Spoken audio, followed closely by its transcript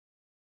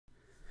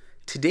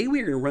Today we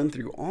are going to run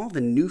through all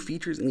the new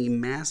features in the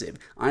massive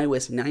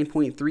iOS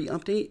 9.3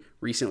 update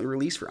recently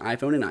released for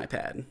iPhone and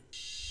iPad.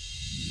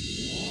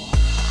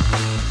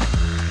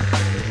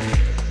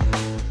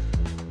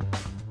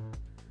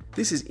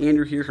 This is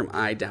Andrew here from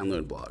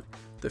iDownloadBlog.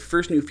 The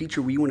first new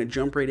feature we want to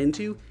jump right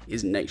into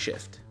is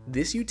Nightshift.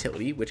 This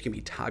utility, which can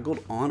be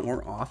toggled on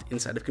or off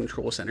inside of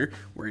Control Center,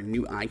 where a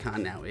new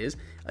icon now is,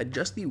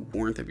 adjusts the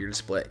warmth of your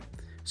display.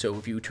 So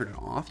if you turn it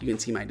off, you can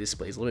see my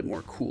display is a little bit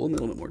more cool and a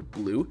little bit more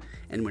blue,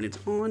 and when it's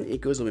on,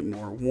 it goes a little bit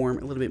more warm,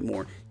 a little bit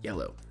more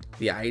yellow.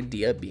 The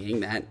idea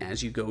being that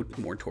as you go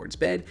more towards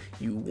bed,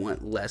 you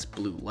want less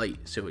blue light,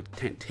 so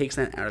it takes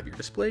that out of your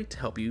display to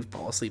help you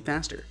fall asleep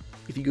faster.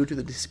 If you go to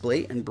the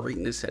display and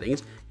brightness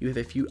settings, you have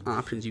a few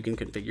options you can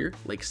configure,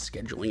 like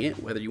scheduling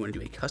it, whether you want to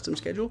do a custom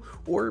schedule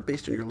or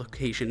based on your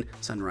location,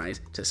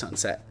 sunrise to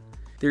sunset.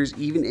 There's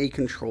even a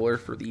controller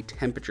for the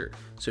temperature,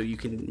 so you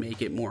can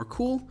make it more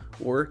cool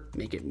or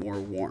make it more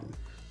warm.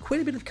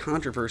 Quite a bit of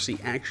controversy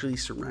actually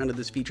surrounded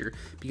this feature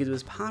because it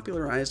was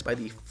popularized by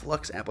the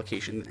Flux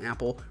application that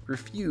Apple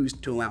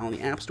refused to allow on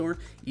the App Store,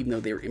 even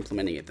though they were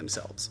implementing it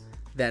themselves.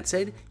 That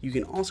said, you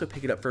can also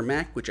pick it up for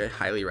Mac, which I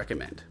highly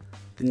recommend.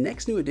 The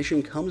next new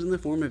addition comes in the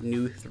form of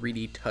new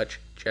 3D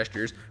touch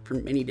gestures for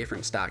many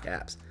different stock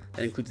apps.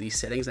 That includes the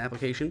Settings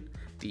application,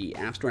 the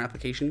App Store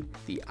application,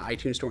 the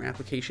iTunes Store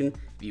application,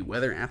 the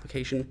Weather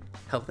application,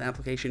 Health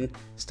application,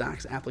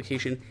 Stocks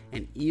application,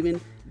 and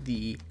even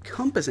the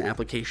Compass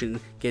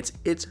application gets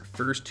its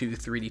first two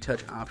 3D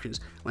touch options,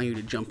 allowing you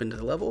to jump into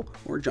the level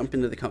or jump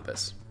into the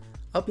compass.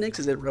 Up next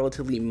is a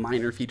relatively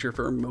minor feature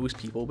for most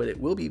people, but it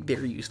will be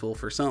very useful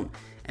for some,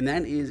 and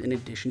that is in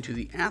addition to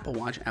the Apple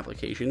Watch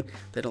application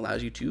that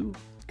allows you to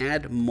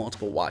add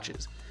multiple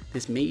watches.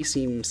 This may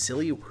seem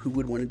silly, who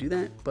would want to do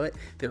that, but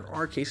there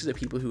are cases of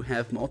people who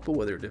have multiple,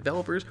 whether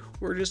developers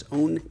or just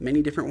own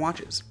many different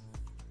watches.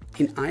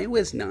 In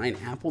iOS 9,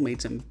 Apple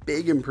made some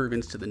big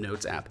improvements to the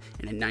Notes app,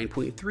 and in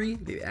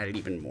 9.3, they've added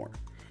even more.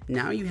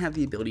 Now you have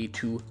the ability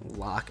to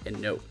lock a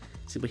note.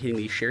 Simply hitting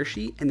the share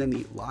sheet and then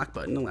the lock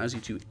button allows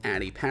you to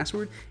add a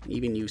password and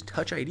even use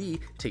Touch ID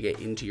to get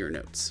into your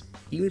notes.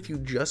 Even if you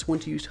just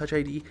want to use Touch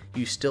ID,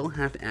 you still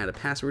have to add a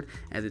password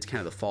as it's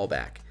kind of the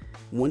fallback.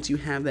 Once you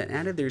have that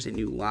added, there's a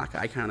new lock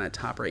icon on the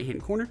top right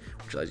hand corner,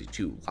 which allows you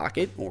to lock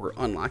it or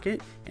unlock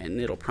it, and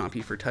it'll prompt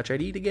you for Touch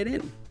ID to get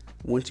in.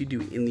 Once you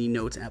do in the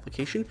Notes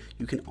application,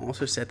 you can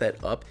also set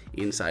that up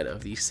inside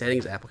of the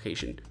Settings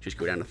application. Just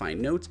go down to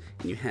Find Notes,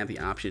 and you have the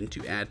option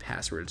to add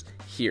passwords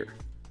here.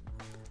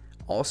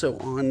 Also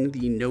on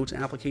the Notes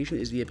application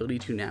is the ability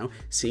to now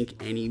sync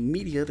any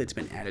media that's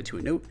been added to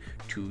a note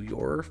to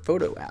your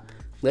photo app.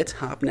 Let's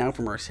hop now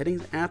from our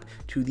Settings app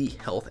to the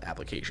Health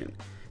application.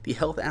 The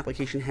Health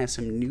application has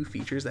some new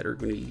features that are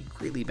going to be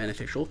greatly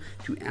beneficial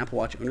to Apple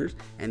Watch owners,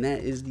 and that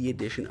is the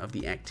addition of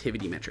the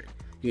activity metric.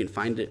 You can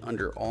find it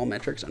under All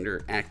Metrics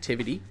under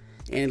Activity,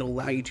 and it'll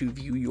allow you to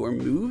view your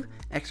move,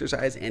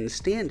 exercise, and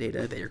stand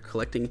data that you're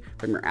collecting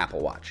from your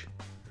Apple Watch.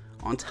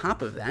 On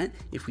top of that,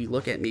 if we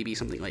look at maybe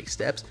something like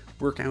steps,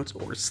 workouts,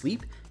 or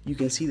sleep, you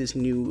can see this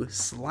new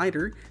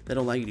slider that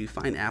will allow you to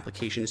find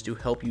applications to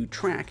help you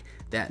track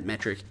that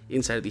metric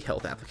inside of the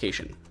Health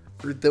application.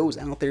 For those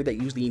out there that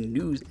use the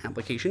News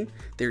application,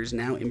 there's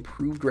now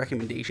improved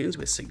recommendations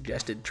with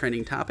suggested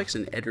trending topics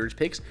and editor's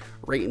picks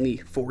right in the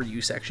For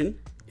You section.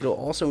 It'll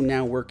also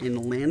now work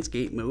in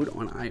landscape mode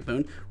on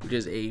iPhone, which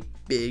is a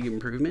big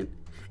improvement.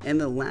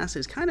 And the last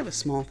is kind of a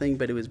small thing,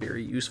 but it was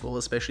very useful,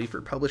 especially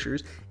for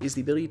publishers, is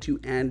the ability to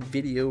add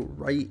video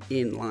right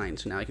in line.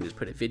 So now I can just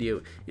put a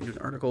video into an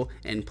article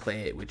and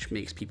play it, which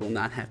makes people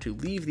not have to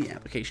leave the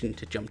application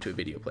to jump to a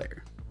video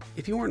player.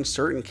 If you are on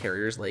certain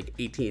carriers like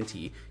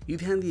AT&T,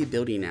 you've had the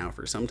ability now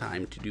for some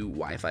time to do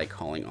Wi-Fi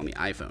calling on the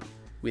iPhone.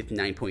 With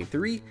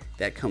 9.3,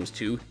 that comes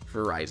to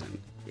Verizon.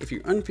 If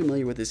you're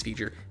unfamiliar with this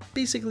feature,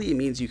 basically it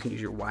means you can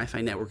use your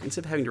Wi-Fi network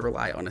instead of having to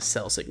rely on a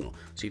cell signal.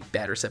 So you have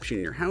bad reception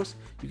in your house,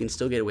 you can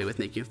still get away with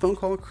making a phone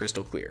call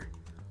crystal clear.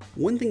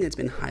 One thing that's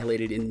been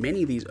highlighted in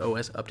many of these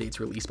OS updates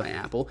released by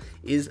Apple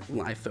is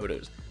live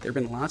photos. There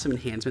have been lots of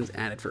enhancements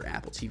added for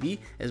Apple TV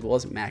as well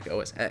as Mac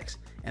OS X,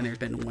 and there's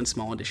been one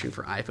small addition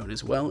for iPhone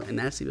as well, and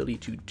that's the ability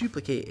to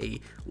duplicate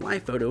a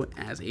live photo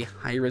as a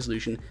high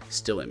resolution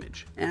still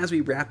image. As we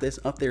wrap this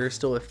up, there are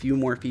still a few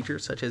more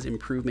features such as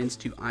improvements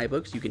to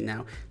iBooks. You can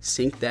now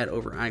sync that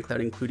over iCloud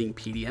including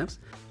PDFs.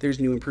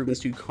 There's new improvements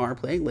to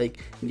CarPlay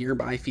like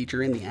nearby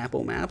feature in the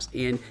Apple Maps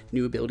and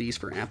new abilities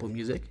for Apple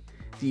Music.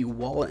 The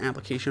Wallet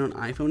application on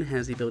iPhone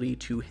has the ability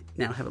to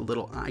now have a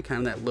little icon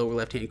in that lower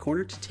left-hand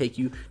corner to take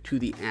you to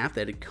the app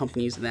that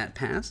accompanies that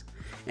pass,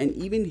 and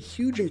even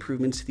huge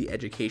improvements to the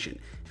education.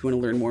 If you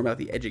want to learn more about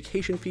the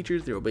education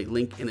features, there will be a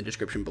link in the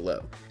description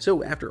below.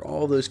 So after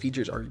all those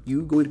features, are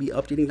you going to be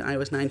updating to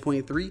iOS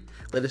 9.3?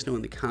 Let us know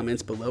in the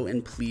comments below,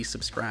 and please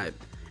subscribe.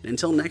 And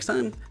until next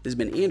time, this has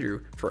been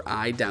Andrew for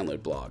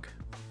iDownloadBlog.